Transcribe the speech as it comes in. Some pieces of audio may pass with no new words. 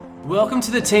Welcome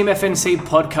to the Team FNC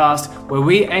podcast, where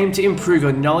we aim to improve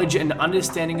your knowledge and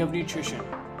understanding of nutrition.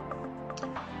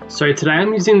 So today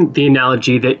I'm using the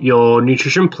analogy that your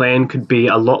nutrition plan could be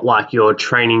a lot like your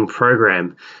training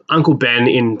program. Uncle Ben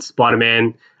in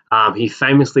Spider-Man, he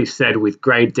famously said, with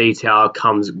great detail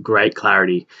comes great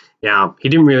clarity. Now, he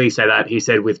didn't really say that. He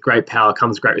said, with great power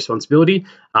comes great responsibility,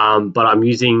 but I'm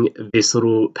using this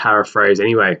little paraphrase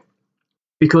anyway.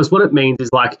 Because what it means is,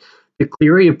 like, the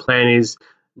clearer your plan is,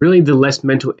 really the less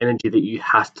mental energy that you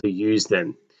have to use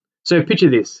then. So picture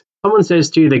this. Someone says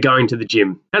to you they're going to the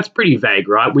gym. That's pretty vague,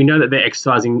 right? We know that they're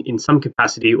exercising in some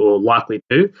capacity or likely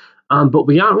to, but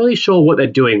we aren't really sure what they're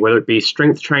doing, whether it be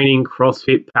strength training,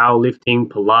 CrossFit, powerlifting,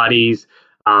 Pilates,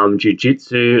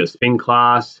 jiu-jitsu, a spin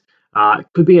class. It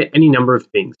could be any number of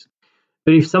things.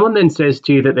 But if someone then says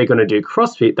to you that they're going to do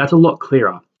CrossFit, that's a lot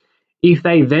clearer. If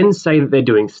they then say that they're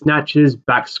doing snatches,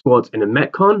 back squats, and a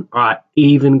Metcon, all right,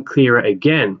 even clearer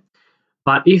again.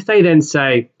 But if they then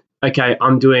say, okay,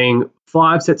 I'm doing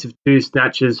 5 sets of 2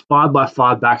 snatches,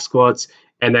 5x5 back squats,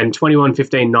 and then 21,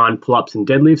 15, 9 pull-ups and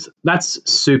deadlifts, that's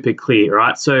super clear,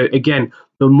 right? So again,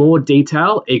 the more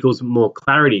detail equals more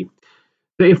clarity.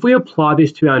 So if we apply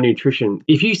this to our nutrition,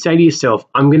 if you say to yourself,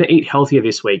 I'm going to eat healthier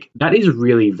this week, that is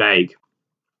really vague.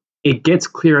 It gets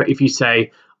clearer if you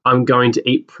say, I'm going to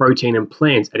eat protein and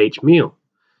plants at each meal.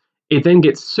 It then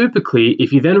gets super clear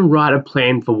if you then write a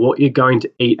plan for what you're going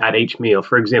to eat at each meal.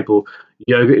 For example,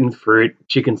 yogurt and fruit,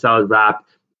 chicken salad wrap,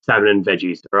 salmon and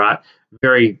veggies, all right?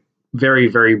 Very, very,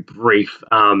 very brief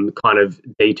kind of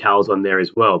details on there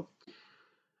as well.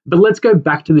 But let's go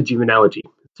back to the gym analogy.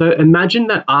 So imagine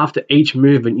that after each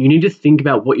movement, you need to think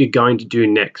about what you're going to do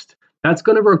next. That's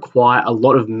going to require a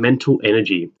lot of mental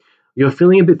energy. You're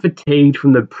feeling a bit fatigued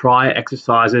from the prior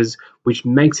exercises, which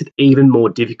makes it even more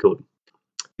difficult.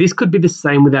 This could be the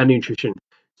same with our nutrition.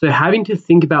 So having to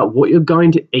think about what you're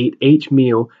going to eat each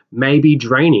meal may be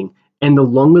draining. And the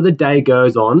longer the day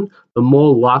goes on, the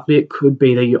more likely it could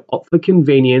be that you opt for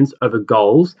convenience over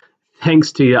goals,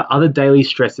 thanks to your other daily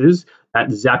stresses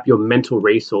that zap your mental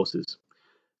resources.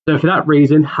 So for that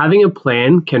reason, having a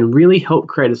plan can really help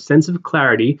create a sense of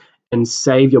clarity and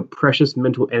save your precious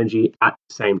mental energy at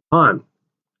the same time.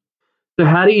 So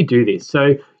how do you do this?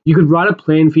 So you could write a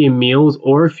plan for your meals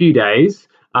or a few days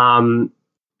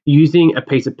using a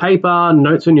piece of paper,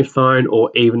 notes on your phone,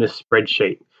 or even a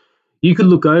spreadsheet. You could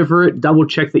look over it, double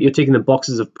check that you're ticking the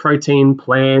boxes of protein,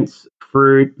 plants,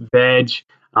 fruit, veg,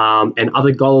 and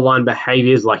other goal-aligned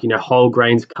behaviors like, whole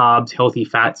grains, carbs, healthy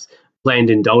fats, planned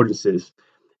indulgences.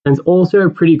 And it's also a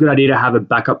pretty good idea to have a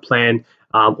backup plan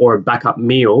or a backup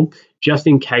meal just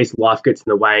in case life gets in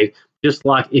the way. Just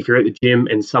like if you're at the gym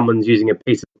and someone's using a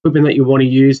piece of equipment that you want to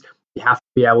use, you have to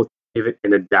be able to pivot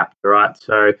and adapt, all right?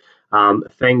 So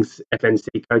thanks, FNC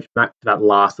Coach Matt, for that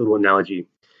last little analogy.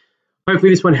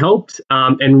 Hopefully this one helped.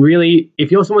 And really, if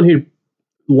you're someone who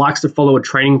likes to follow a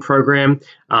training program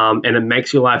and it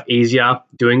makes your life easier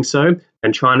doing so,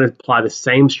 then try and apply the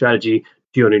same strategy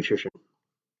to your nutrition.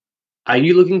 Are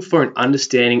you looking for an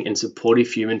understanding and supportive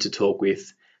human to talk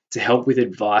with, to help with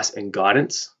advice and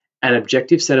guidance? An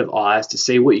objective set of eyes to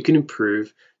see what you can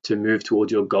improve to move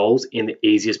towards your goals in the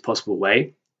easiest possible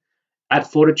way?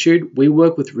 At Fortitude, we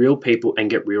work with real people and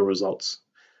get real results.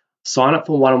 Sign up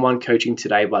for one-on-one coaching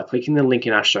today by clicking the link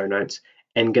in our show notes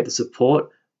and get the support,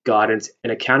 guidance,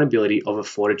 and accountability of a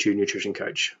Fortitude nutrition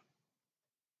coach.